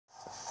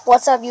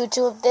What's up,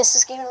 YouTube? This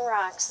is Gaming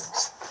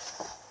Rocks.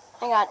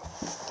 Hang on.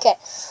 Okay.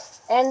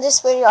 In this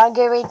video, I'm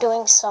going to be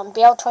doing some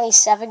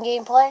Bal-27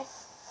 gameplay.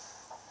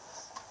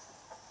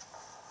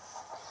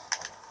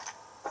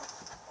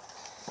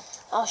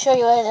 I'll show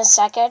you in a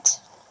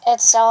second.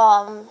 It's,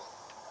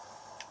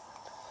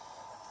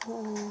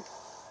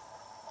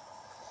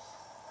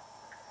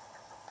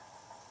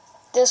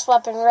 this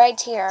weapon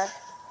right here.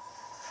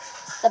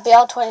 The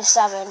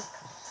Bal-27.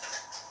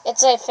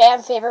 It's a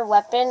fan favorite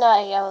weapon.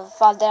 I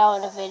found that out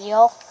in a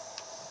video.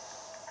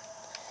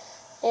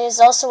 It is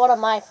also one of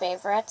my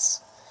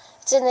favorites.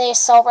 It's in the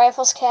assault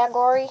rifles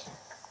category.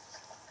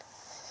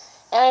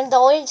 And the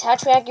only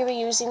attachment you'll be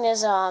using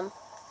is the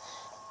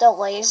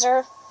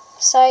laser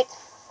sight.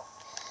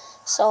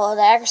 So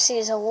the accuracy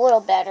is a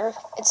little better.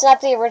 It's not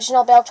the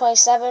original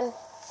Bal-27.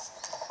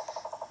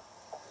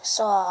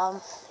 So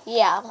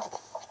yeah.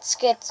 Let's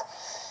get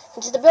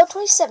into the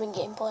Bal-27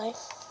 gameplay.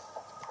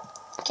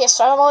 Okay,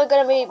 so I'm only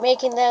going to be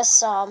making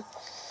this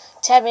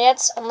 10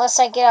 minutes, unless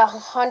I get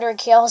 100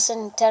 kills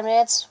in 10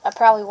 minutes. I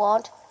probably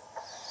won't.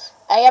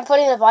 I am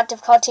putting the bot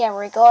difficulty on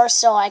regular,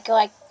 so I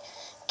can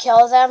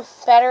kill them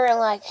better,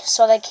 and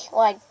so they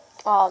I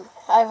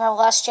have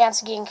less chance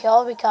of getting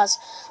killed, because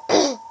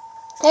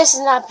this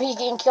is not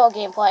getting killed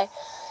gameplay.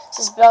 This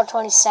is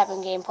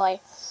Bal-27 gameplay.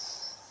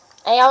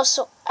 I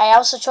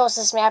also chose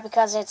this map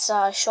because it's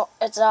a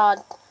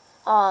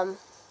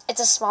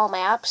small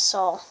map,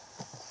 so.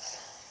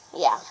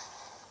 Yeah,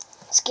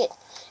 let's get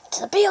to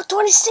the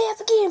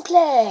Bal-27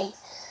 gameplay.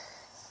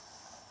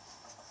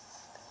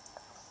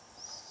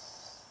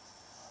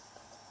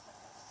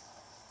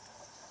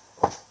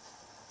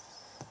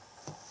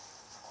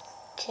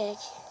 Okay,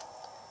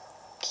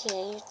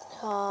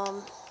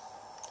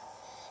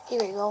 here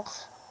we go.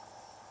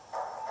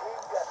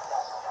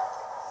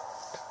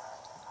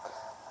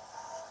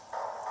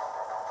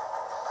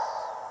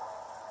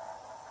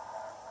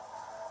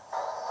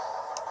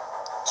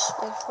 Just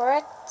wait for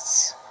it.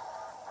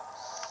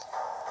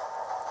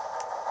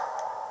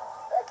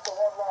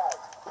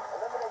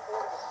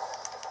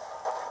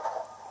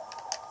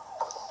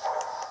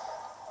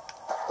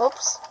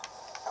 Oops.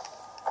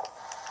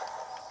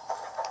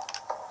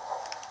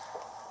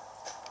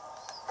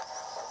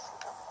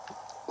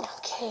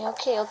 Okay.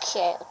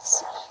 Let's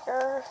see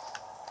here.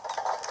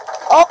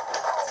 Oh,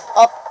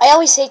 I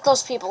always hate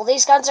those people.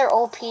 These guns are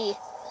OP.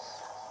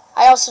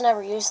 I also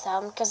never use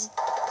them because it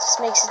just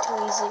makes it too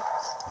easy.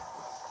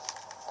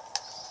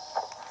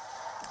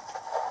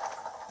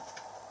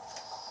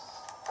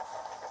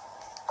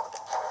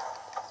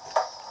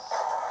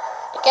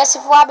 I guess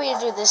if you want me to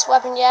do this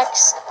weapon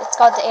next, it's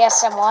called the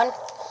ASM-1.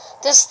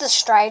 This is the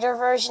Strider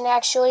version,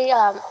 actually.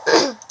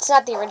 It's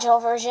not the original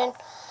version.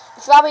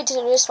 If you want me to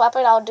do this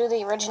weapon, I'll do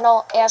the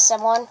original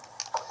ASM-1.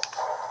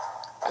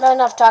 Not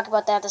enough to talk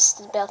about that. This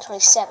is the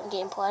Bal-27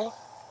 gameplay.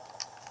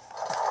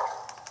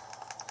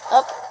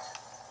 Up.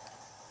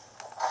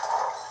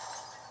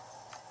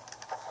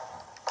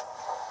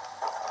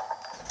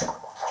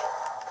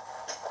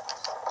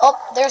 Oh,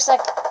 there's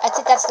that. I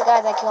think that's the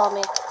guy that killed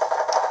me.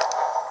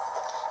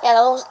 Yeah,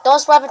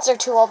 those weapons are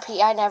too OP.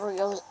 I never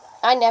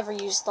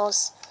use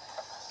those.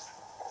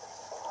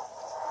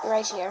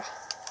 Right here.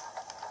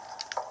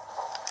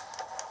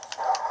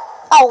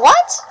 Oh,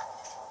 what?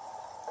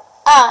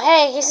 Oh,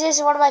 hey, this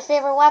is one of my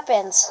favorite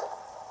weapons.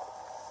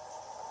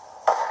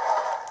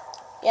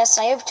 Yes,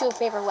 I have two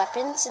favorite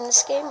weapons in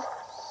this game.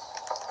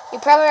 You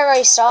probably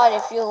already saw it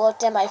if you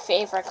looked at my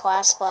favorite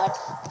class, but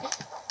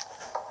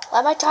why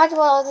am I talking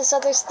about all this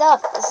other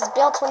stuff? This is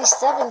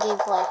Bal-27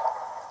 gameplay.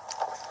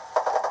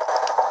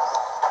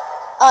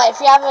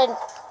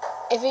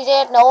 If you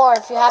didn't know, or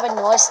if you haven't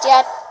noticed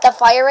yet, the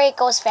fire rate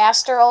goes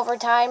faster over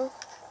time.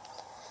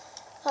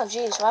 Oh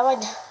jeez, why am I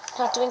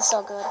not doing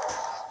so good?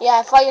 Yeah,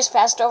 it fires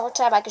faster over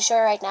time. I can show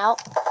you right now.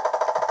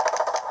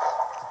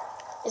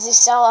 Is he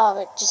still,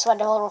 it just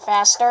went a little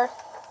faster.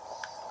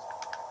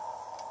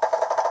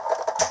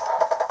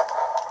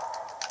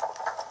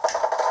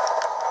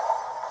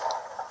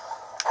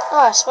 Oh,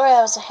 I swear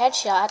that was a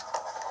headshot.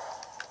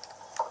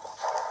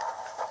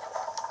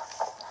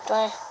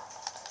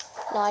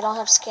 No, I don't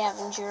have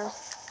scavenger.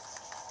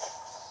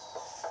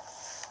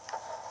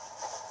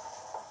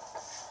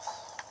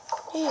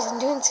 Jeez, I'm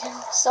doing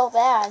so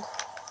bad.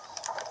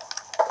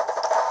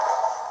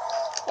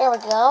 There we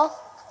go.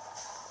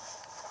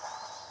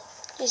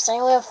 Jeez, I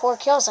only have 4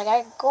 kills. I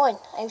got it going.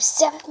 I have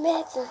 7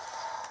 minutes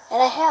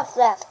and a half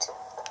left.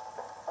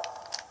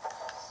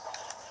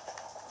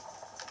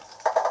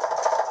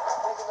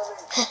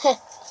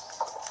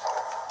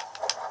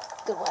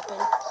 Good weapon.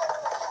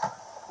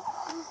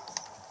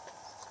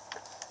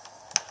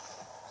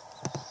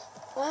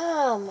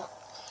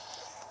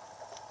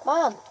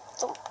 Mom,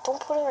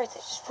 don't put it right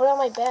there. Just put it on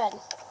my bed.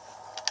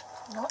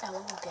 No,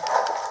 Ellen will get it.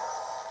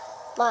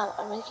 Mom,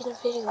 I'm making a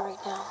video right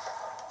now.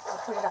 I'll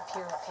put it up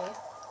here, okay?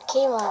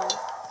 Okay, Mom.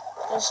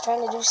 I'm just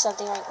trying to do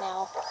something right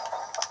now.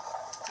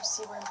 You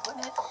see where I'm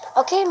putting it?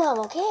 Okay, Mom.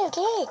 Okay.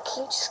 Can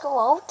you just go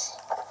out?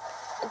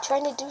 I'm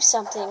trying to do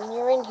something, and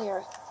you're in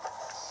here.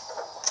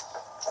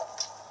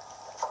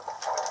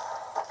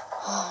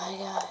 Oh my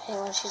god, I hate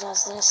when she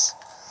does this.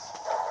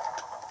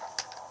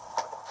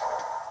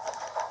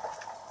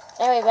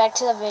 Anyway, back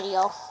to the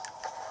video.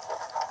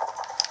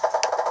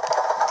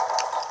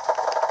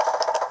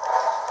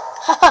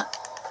 Haha!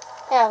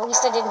 Yeah, at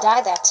least I didn't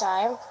die that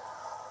time.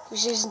 He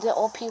was using the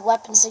OP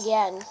weapons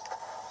again.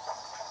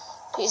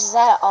 Jeez, is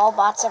that all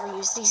bots ever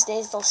use these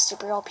days? Those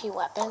super OP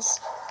weapons?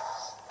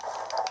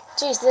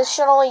 Jeez, this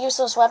should only use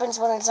those weapons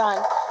when it's on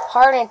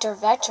Hardened or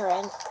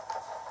Veteran.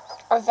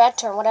 Or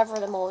Veteran, whatever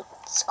the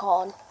mode's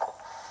called.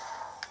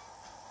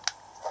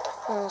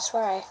 I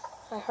swear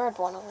I heard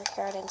one over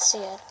here. I didn't see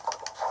it.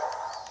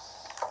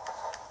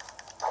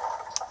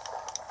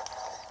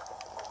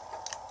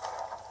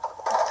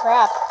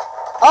 Crap.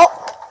 Oh!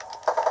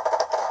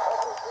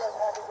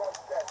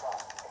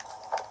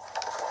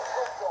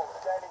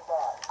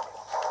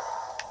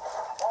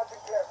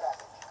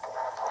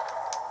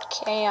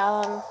 Okay,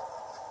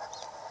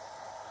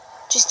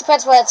 just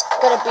depends what it's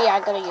gonna be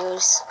I'm gonna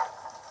use.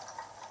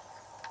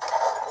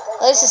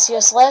 This is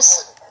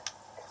useless.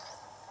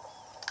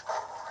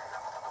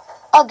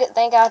 Oh, good,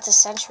 thank God it's a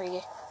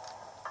sentry.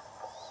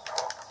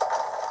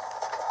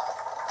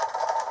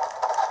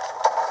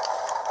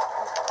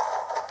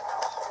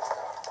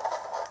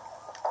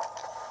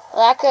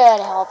 Well, that could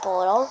help a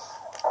little.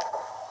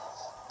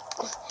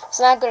 It's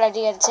not a good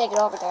idea to take it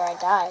over there. I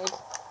died.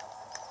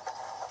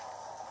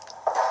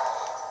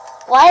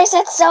 Why is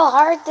it so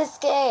hard, this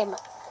game?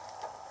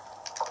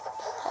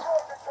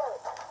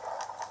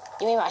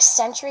 You mean my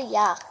sentry?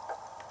 Yeah.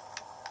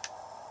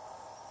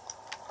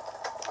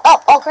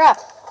 Oh crap.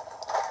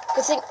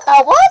 Good thing.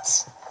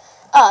 What?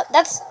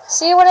 That's.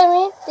 See what I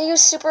mean? They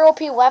use super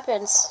OP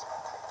weapons.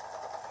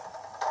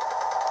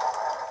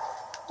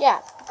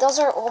 Yeah, those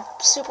are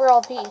super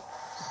OP.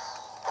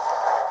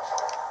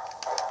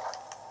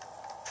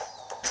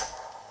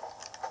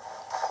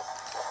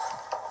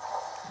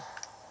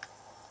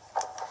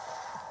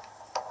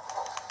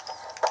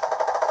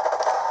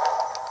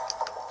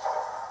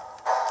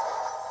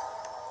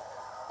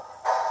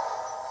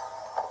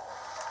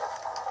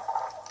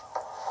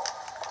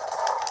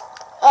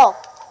 Oh.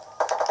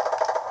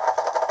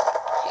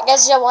 I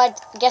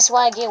guess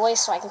why I get away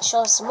so I can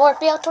show some more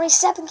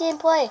Bal-27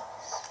 gameplay.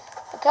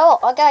 Okay,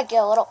 I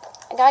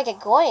gotta get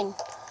going.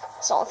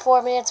 It's only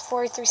 4 minutes,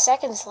 43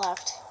 seconds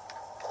left.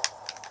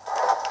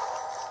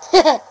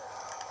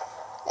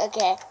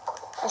 Okay.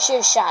 I should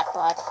have shot,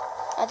 but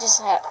I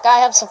just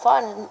gotta have some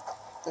fun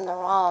in the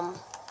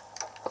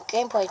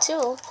gameplay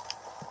too.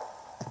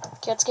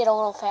 Okay, let's get a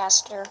little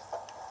faster.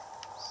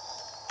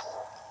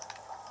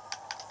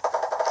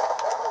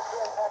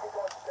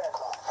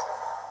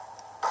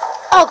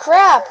 Oh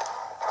crap!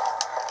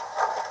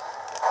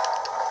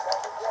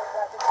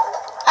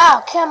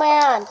 Oh, come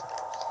on!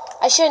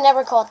 I should have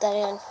never called that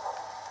in.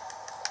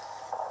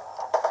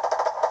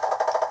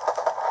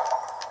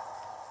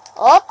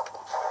 Oh!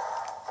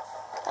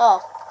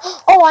 Oh.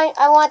 Oh,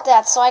 I want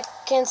that so I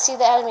can see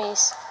the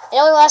enemies. It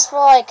only lasts for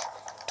like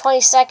 20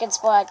 seconds,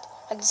 but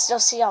I can still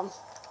see them.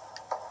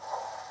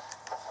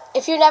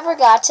 If you've never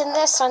gotten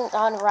this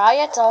on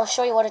Riot, I'll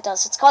show you what it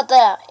does. It's called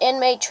the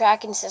inmate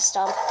tracking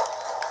system.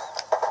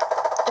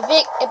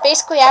 It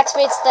basically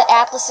activates the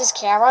Atlas's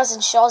cameras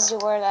and shows you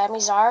where the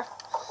enemies are.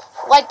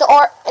 Like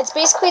it's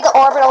basically the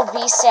orbital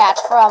VSAT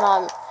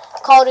from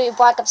Call of Duty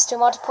Black Ops 2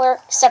 multiplayer,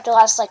 except it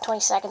lasts like 20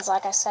 seconds,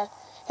 like I said.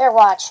 Here,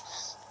 watch.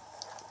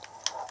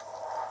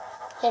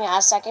 Hang on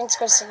a second, it's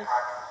good to see.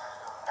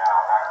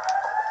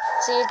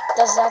 See, it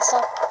does that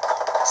stuff.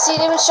 See,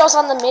 it even shows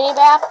on the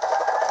mini-map.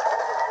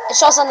 It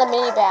shows on the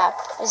mini-map,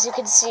 as you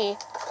can see.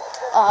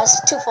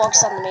 It's too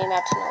focused on the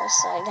mini-map to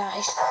notice that I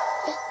died.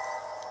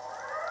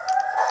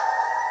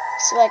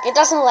 So, like, it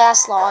doesn't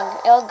last long.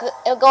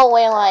 It'll go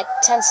away in, like,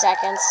 10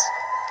 seconds.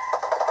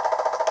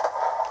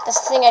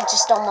 That's the thing I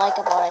just don't like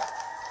about it.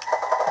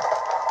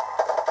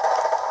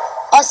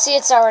 Oh, see,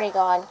 it's already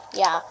gone.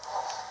 Yeah.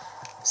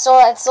 So,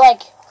 it's,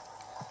 like,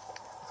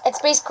 it's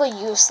basically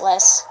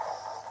useless.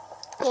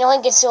 It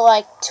only gets you,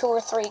 like, 2 or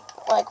 3,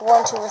 like,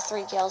 1, 2, or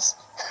 3 kills.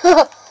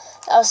 that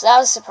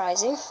was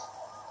surprising.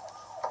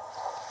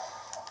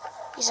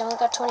 He's only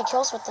got 20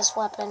 kills with this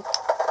weapon.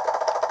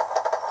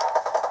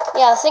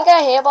 Yeah, the thing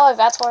I hate about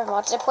Advanced Warfare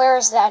multiplayer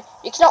is that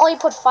you can only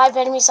put 5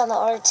 enemies on the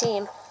other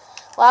team.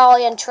 While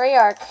in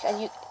Treyarch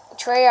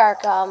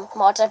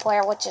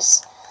multiplayer, which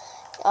is,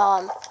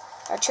 or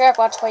Treyarch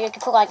multiplayer, you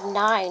can put like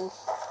 9.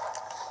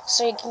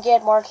 So you can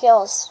get more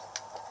kills.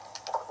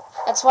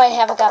 That's why I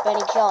haven't got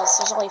many kills.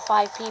 There's only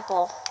 5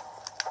 people.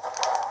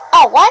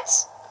 Oh,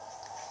 what?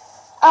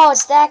 Oh,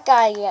 it's that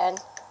guy again.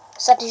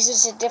 Except he's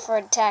using a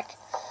different tech.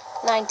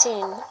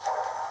 19.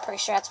 Pretty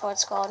sure that's what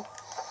it's called.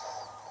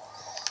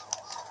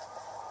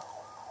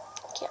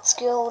 Let's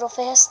go a little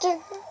faster.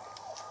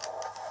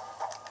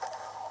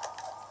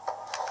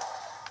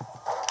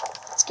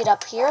 Let's get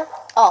up here.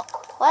 Oh,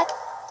 what?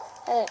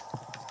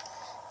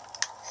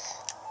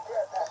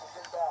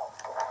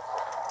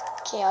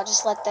 Okay, I'll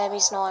just let the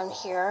enemies know I'm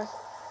here.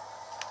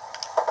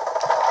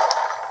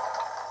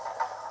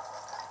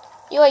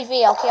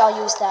 UAV, okay,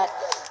 I'll use that.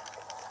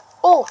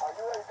 Oh!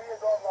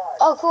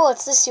 Oh, cool,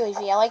 it's this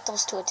UAV. I like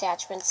those two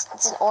attachments.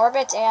 It's in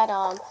orbit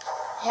and,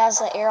 has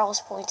the arrows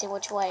pointing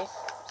which way.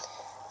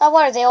 Oh,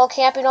 what, are they all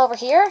camping over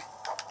here?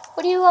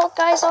 What are you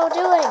guys all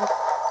doing?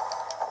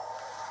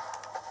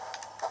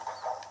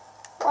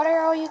 What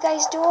are all you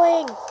guys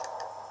doing?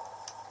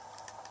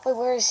 Wait,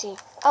 where is he?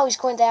 Oh, he's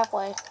going that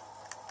way.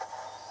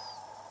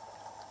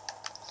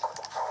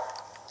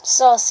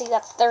 So, see,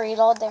 that's the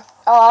reload there.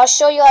 Oh, I'll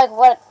show you, like,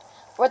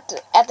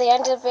 at the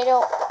end of the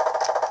video.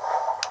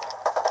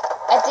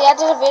 At the end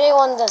of the video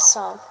on this,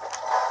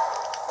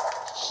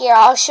 here,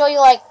 I'll show you,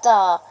 like,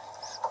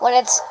 when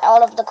it's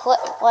out of the clip,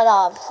 when,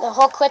 the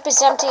whole clip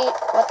is empty,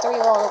 what the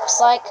reload looks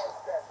like.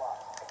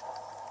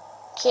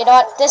 Okay, you know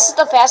what? This is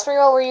the fast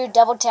reload where you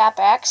double tap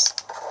X.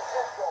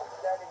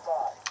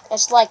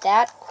 It's like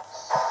that.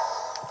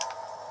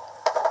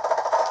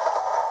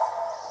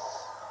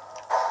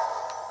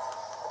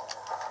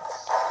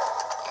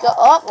 Go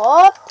up,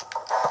 up.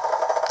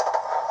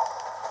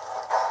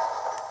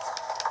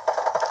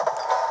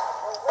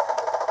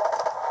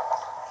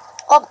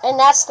 Oh, and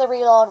that's the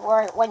reload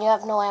where when you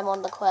have no ammo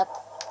in the clip.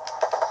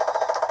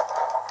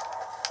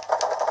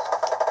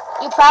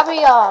 You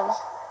probably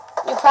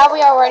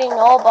already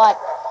know, but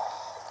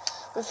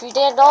if you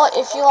didn't know,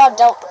 if you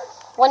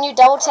when you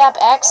double tap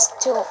X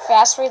to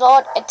fast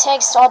reload, it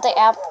takes all the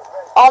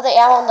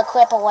ammo in the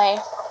clip away.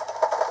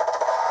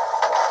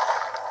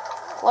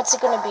 What's it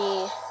gonna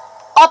be?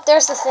 Oh,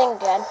 there's the thing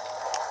again.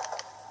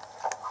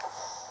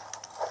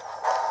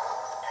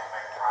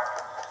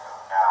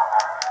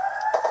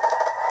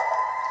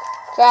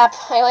 Crap,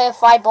 I only have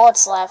 5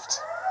 bullets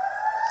left.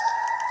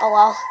 Oh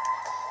well.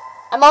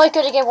 I'm only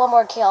going to get one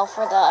more kill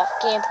for the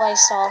gameplay,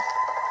 so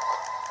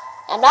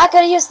I'm not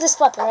going to use this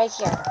weapon right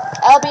here.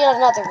 That'll be in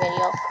another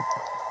video.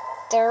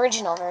 The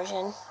original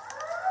version.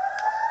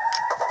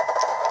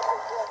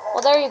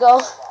 Well, there you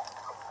go.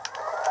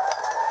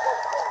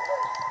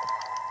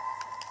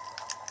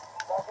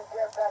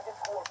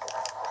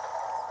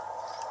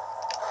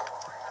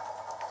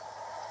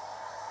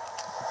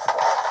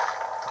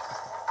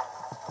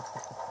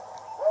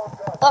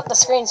 Look, the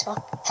screen's gone.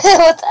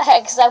 What the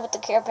heck is that with the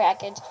care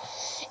package?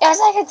 I was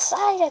like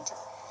excited.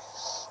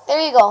 There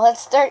you go.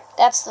 That's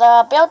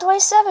the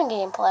Bal-27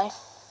 gameplay.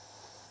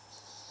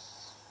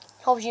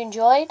 Hope you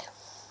enjoyed.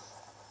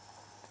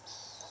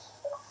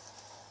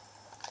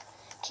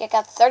 Okay, I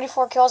got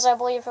 34 kills, I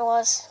believe it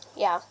was.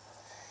 Yeah.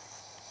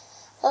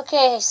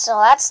 Okay,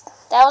 so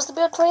that was the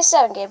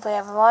Bal-27 gameplay,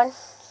 everyone.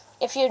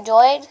 If you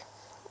enjoyed,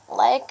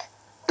 like,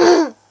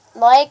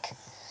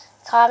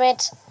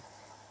 comment,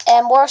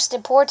 and most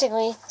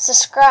importantly,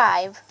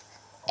 subscribe.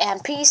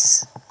 And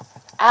peace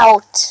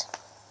out.